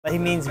He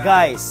means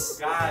guys.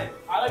 Guys.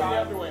 I like the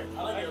other way.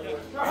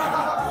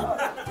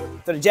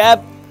 So the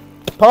jab,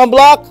 palm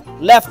block,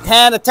 left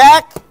hand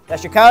attack.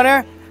 That's your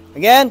counter.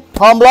 Again,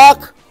 palm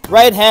block,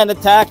 right hand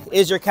attack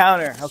is your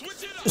counter. Okay.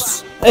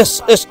 And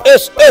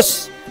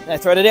I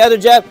throw to the other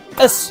jab.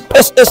 I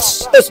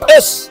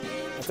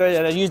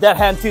use that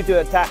hand too to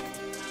attack.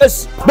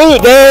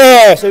 Boom,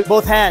 there. So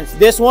both hands.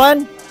 This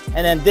one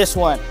and then this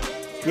one.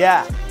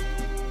 Yeah.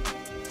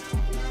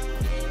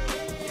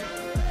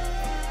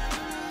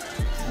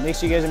 Make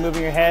sure you guys are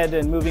moving your head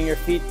and moving your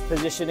feet,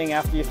 positioning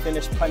after you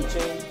finish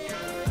punching.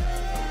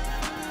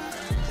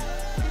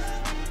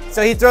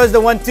 So he throws the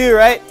 1-2,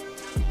 right?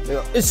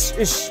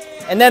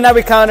 And then now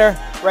we counter,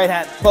 right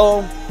hand,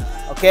 boom.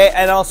 Okay,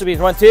 and also be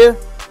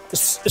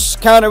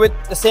 1-2. Counter with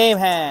the same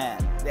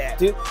hand. There,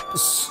 2.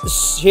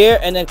 Here,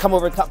 and then come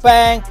over,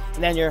 bang,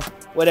 and then your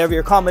whatever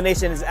your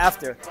combination is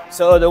after.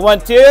 So the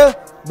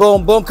 1-2,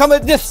 boom, boom. Come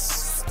with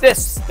this,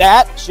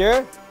 that,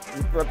 sure.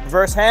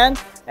 Reverse hand,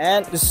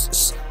 and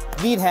this.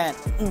 Lead hand.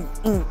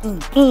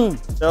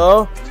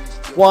 So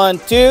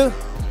 1-2,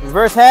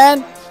 reverse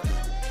hand.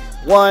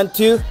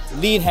 1-2,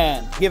 lead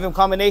hand. Give him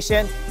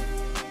combination.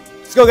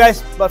 Let's go,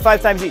 guys. About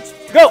 5 times each.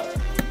 Go.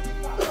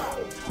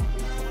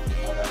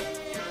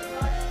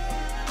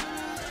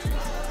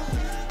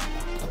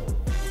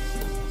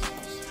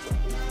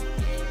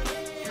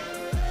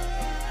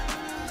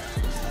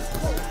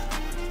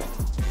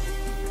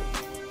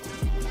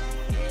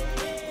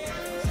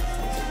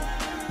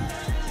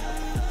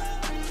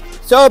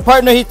 So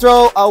partner, he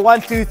throw a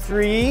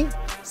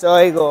 1-2-3. So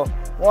I go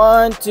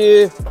 1,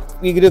 2.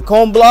 We do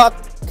comb block,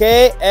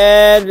 okay,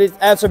 and we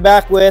answer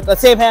back with the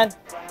same hand,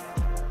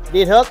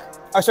 lead hook.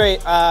 Oh, sorry,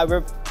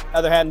 other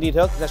hand lead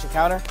hook. That's your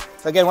counter.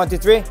 So again, 1, 2,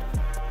 3.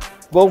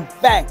 Boom,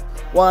 bang.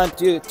 1,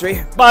 2,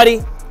 3.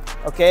 Body,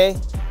 okay,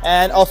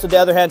 and also the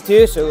other hand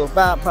too. So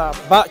bam, bam,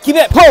 bam. Keep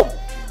it, boom.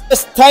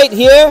 Just tight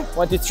here.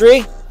 1, 2, 3.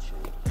 And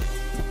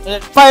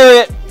then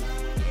fire it.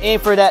 Aim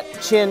for that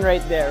chin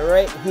right there,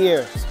 right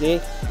here. See.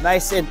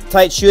 Nice and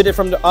tight, shoot it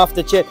from off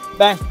the chin.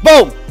 Bang,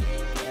 boom!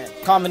 And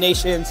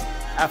combinations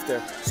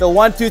after. So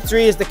 1, 2,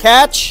 3 is the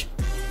catch.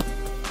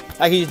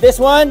 I can use this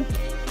one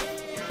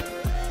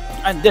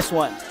and this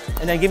one,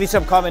 and then give you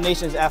some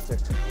combinations after.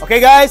 Okay,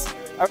 guys?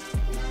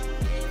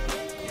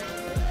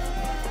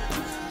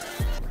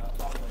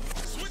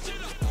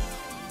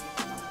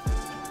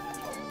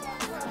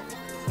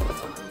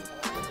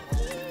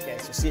 Okay,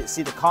 so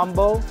see the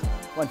combo.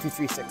 1, 2,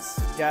 3,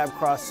 6. Jab,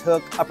 cross,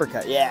 hook,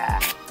 uppercut.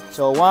 Yeah.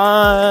 So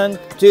 1,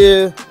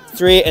 2,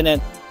 3, and then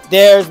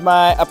there's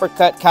my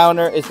uppercut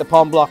counter is the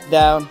palm block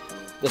down.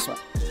 This one.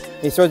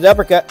 He throws the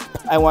uppercut.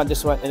 I want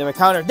this one. And then my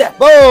counter, there,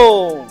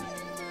 boom!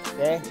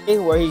 Okay,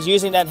 where he's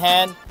using that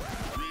hand.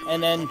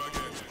 And then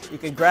you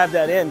can grab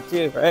that in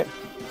too, right?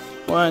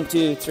 1,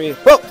 2, 3,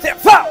 boom! There,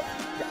 foul!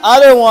 The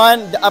other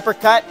one, the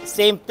uppercut,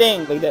 same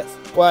thing, like this.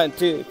 1,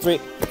 2, 3,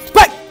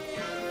 spike!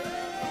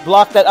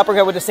 Block that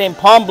uppercut with the same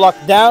palm block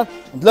down.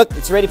 And look,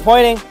 it's already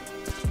pointing.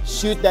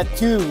 Shoot that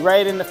 2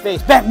 right in the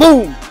face. Bang,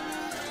 boom!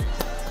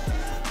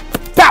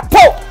 Bap,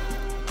 po!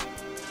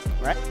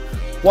 Right?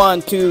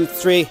 1, 2,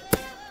 3.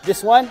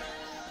 This one.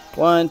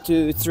 1,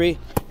 2, 3.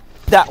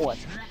 That one.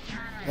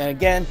 And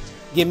again,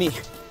 give me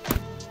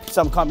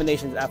some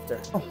combinations after.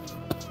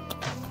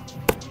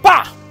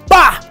 Ba,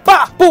 ba,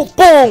 ba, boom,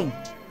 boom!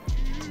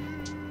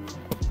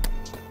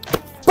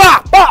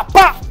 Ba, ba,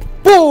 ba,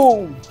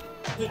 boom!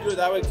 You do it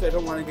that way because I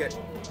don't want to get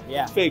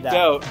faked that.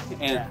 out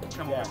and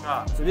come over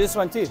top. So this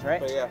one too,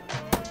 right? But yeah.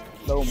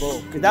 Boom,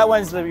 boom. Because that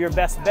one's your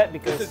best bet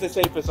because this is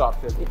the safest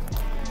option.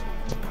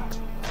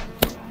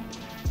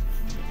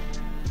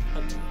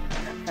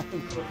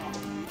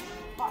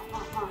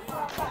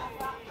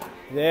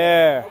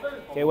 There.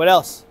 Okay, what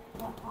else?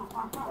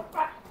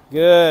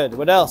 Good.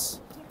 What else?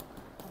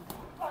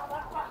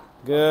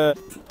 Good.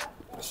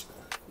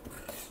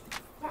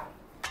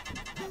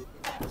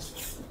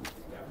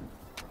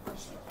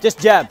 Just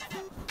jab.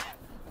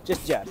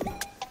 Just jab.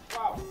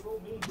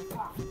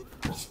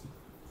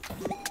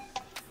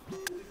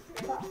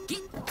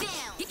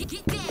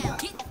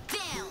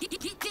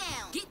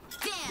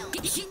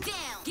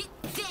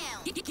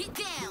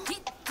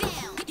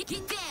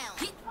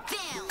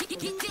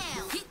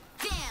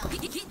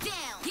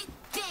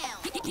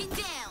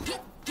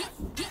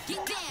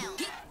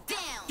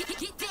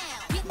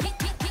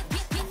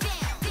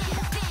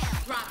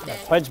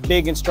 Punch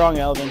big and strong,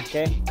 Alvin,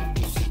 okay?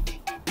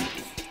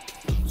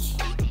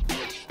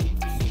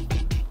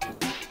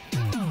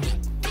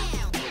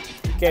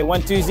 Okay,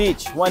 1, 2s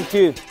each. 1,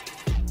 2.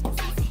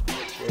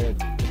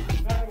 Good.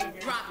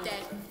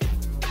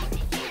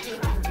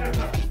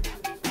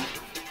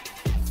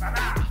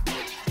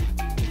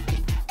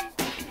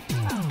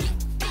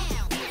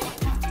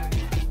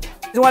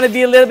 You want to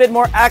be a little bit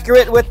more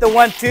accurate with the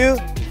 1, 2.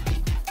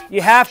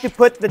 You have to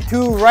put the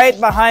 2 right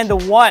behind the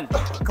 1,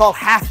 called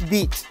half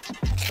beat,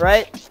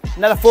 right?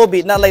 Not a full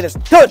beat, not like this.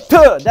 Tuh,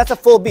 tuh, that's a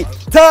full beat.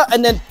 Tuh,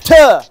 and then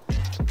tuh.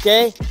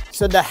 Okay,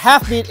 so the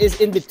half beat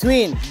is in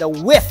between, the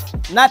with,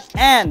 not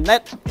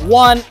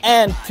 1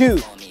 and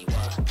 2.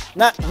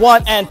 Not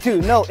 1 and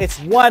 2. No, it's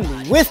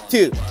 1 with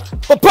 2.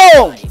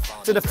 Boom!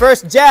 So the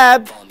first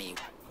jab,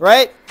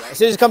 right? As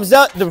soon as it comes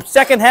out, the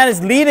second hand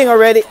is leading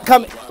already.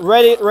 Come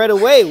ready right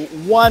away.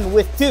 1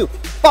 with 2.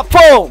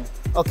 Boom!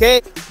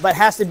 Okay? But it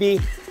has to be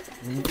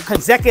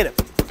consecutive.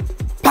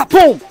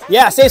 Boom!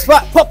 Yeah, same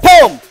spot. Boom! You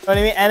know what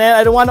I mean? And then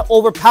I don't want to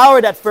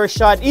overpower that first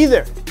shot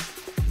either.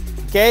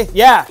 Okay?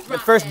 Yeah, the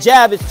first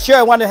jab is sure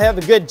I want to have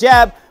a good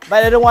jab,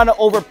 but I don't want to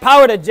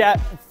overpower the jab.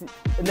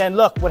 And then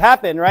look what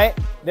happened, right?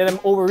 Then I'm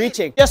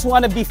overreaching. Just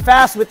want to be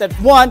fast with that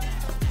one.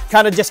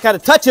 Kind of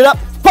touch it up.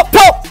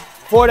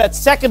 For that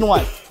second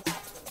one.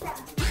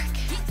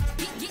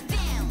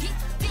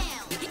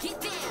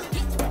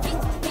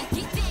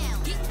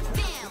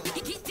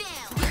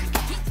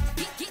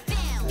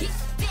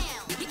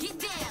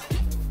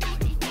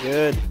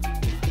 Good.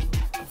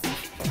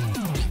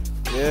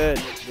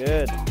 Good.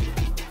 Good.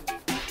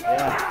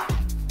 Yeah.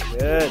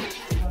 Good.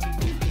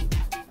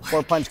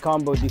 4-punch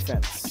combo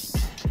defense.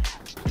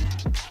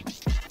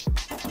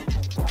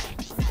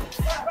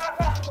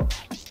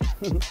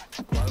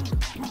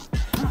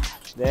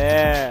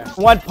 There.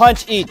 1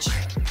 punch each.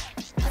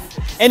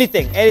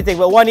 Anything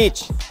but 1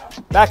 each.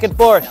 Back and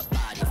forth.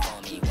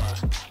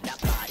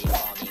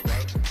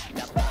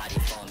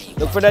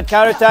 Look for that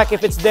counterattack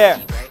if it's there.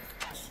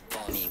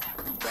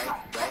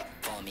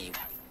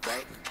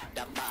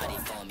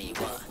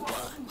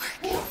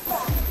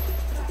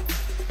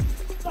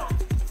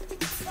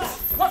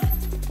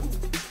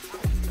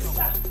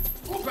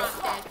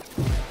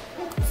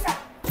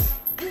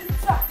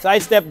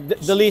 Sidestep,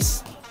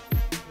 Delise.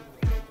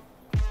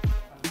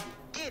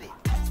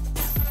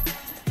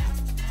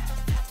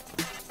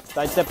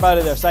 Sidestep out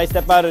of there,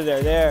 sidestep out of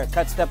there. There,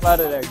 cut step out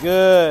of there.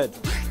 Good.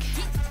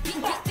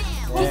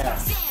 There.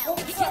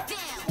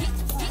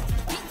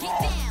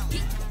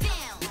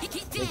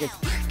 Take it.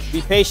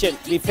 Be patient,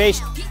 be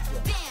patient.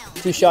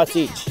 2 shots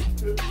each.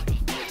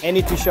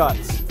 Any 2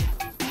 shots.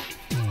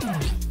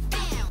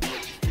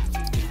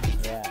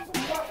 Yeah.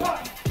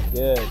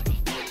 Good.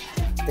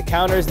 The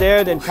counter's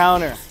there, then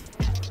counter.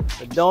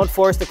 But don't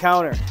force the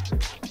counter.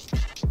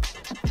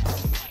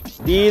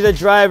 Be the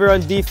driver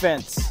on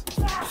defense.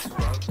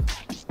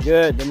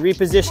 Good, then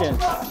reposition.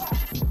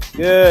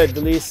 Good,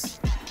 Delise.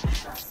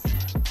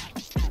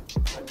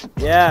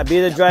 Yeah, be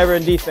the driver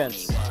in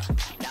defense.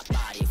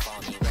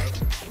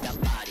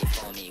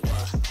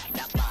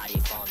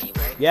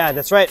 Yeah,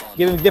 that's right.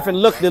 Give him a different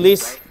look,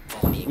 Delise.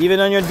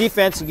 Even on your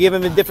defense, you give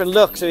him a different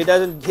look so he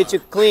doesn't hit you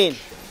clean.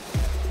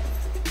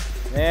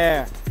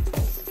 There.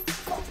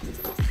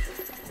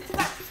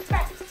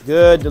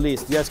 Good,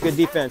 Delise. That's good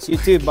defense. You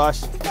too,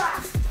 Bosch.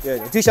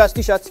 Good. 2 shots,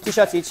 2 shots, 2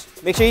 shots each.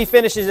 Make sure he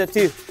finishes at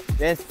 2.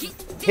 Then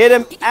hit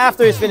him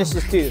after he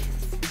finishes 2.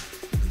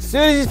 As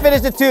soon as he's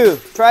finished the 2,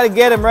 try to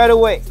get him right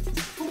away.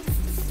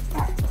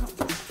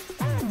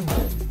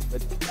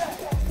 But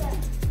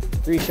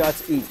 3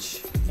 shots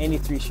each. Any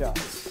 3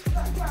 shots.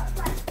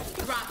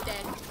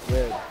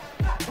 Good.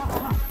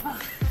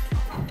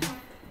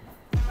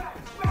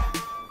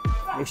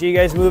 Make sure you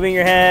guys moving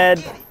your head.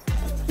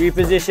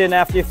 Reposition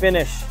after you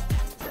finish.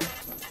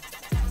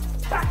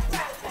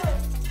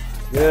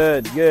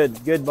 Good,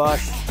 good, good,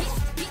 Bosch.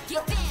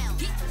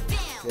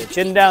 Good.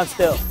 Chin down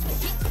still.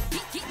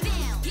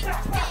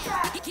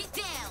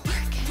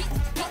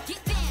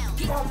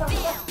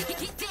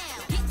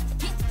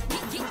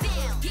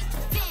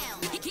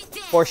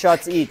 Four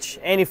shots each.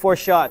 Any 4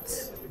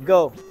 shots.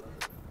 Go.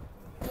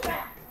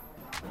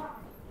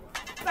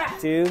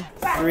 2,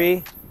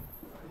 3,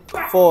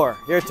 4.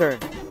 Your turn.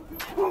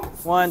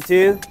 1,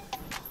 2,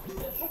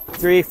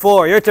 3,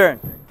 4. Your turn.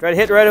 Try to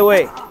hit right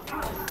away.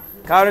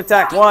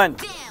 Counterattack. 1,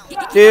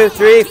 2,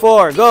 3,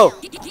 4. Go.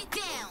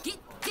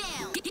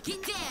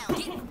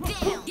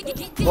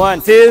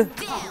 1, 2,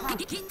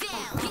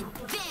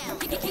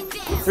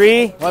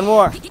 3. One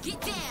more.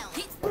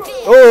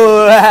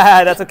 Oh,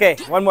 that's okay.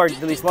 One more,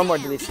 Delise. One more,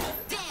 Delise.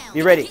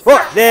 Be ready.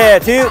 4. There.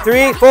 2,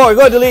 3, 4.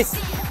 Go, Delise.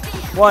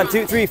 1,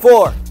 2, 3,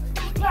 4.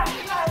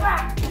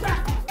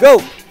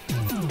 Go.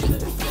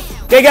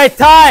 Okay, guys,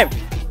 time.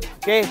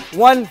 Okay,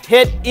 1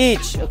 hit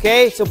each.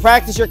 Okay, so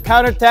practice your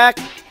counterattack.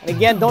 And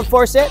again, don't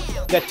force it.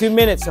 You got 2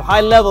 minutes, so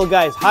high level,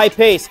 guys. High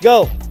pace.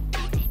 Go.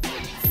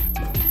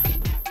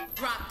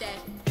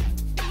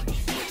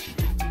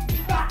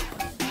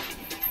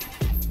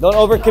 Don't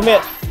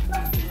overcommit.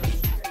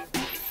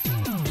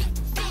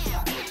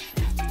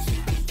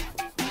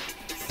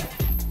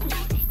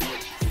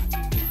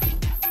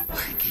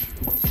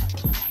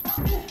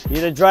 Be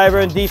the driver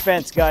in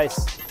defense, guys.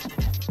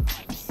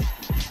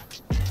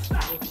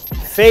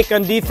 Fake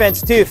on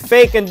defense too.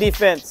 Fake on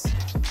defense.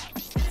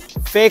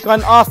 Fake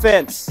on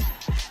offense.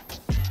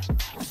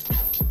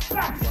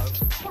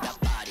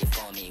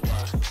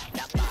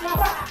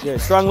 Good.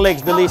 Strong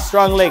legs, Delise.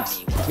 Strong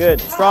legs. Good.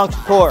 Strong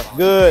core.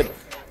 Good.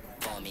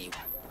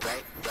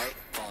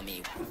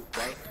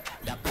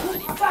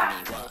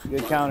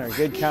 Good counter.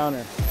 Good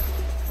counter.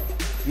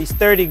 Be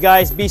sturdy,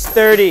 guys. Be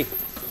sturdy.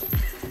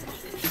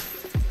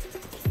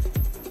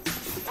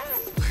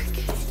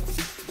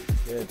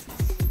 Good.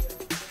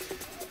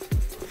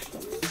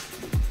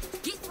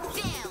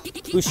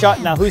 Who's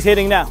shot now? Who's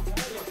hitting now?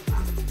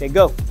 Okay,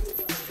 go.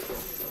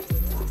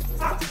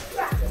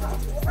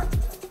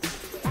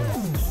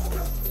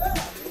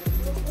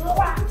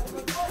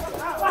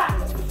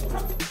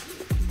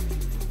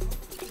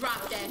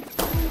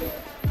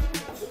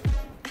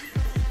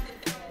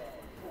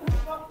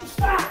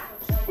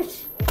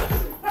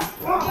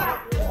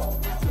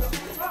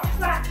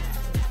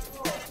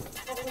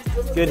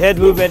 Good head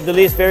movement,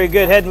 Delise. Very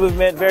good head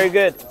movement. Very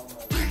good.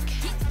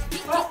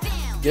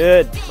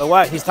 Good. But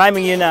what? He's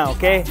timing you now,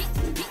 okay?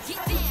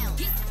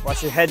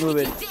 Watch your head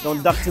movement.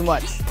 Don't duck too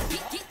much.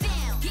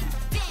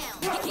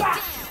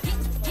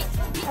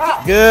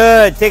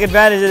 Good. Take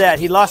advantage of that.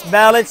 He lost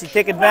balance. You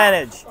take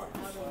advantage.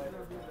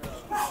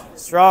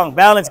 Strong.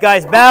 Balance,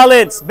 guys.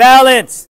 Balance. Balance.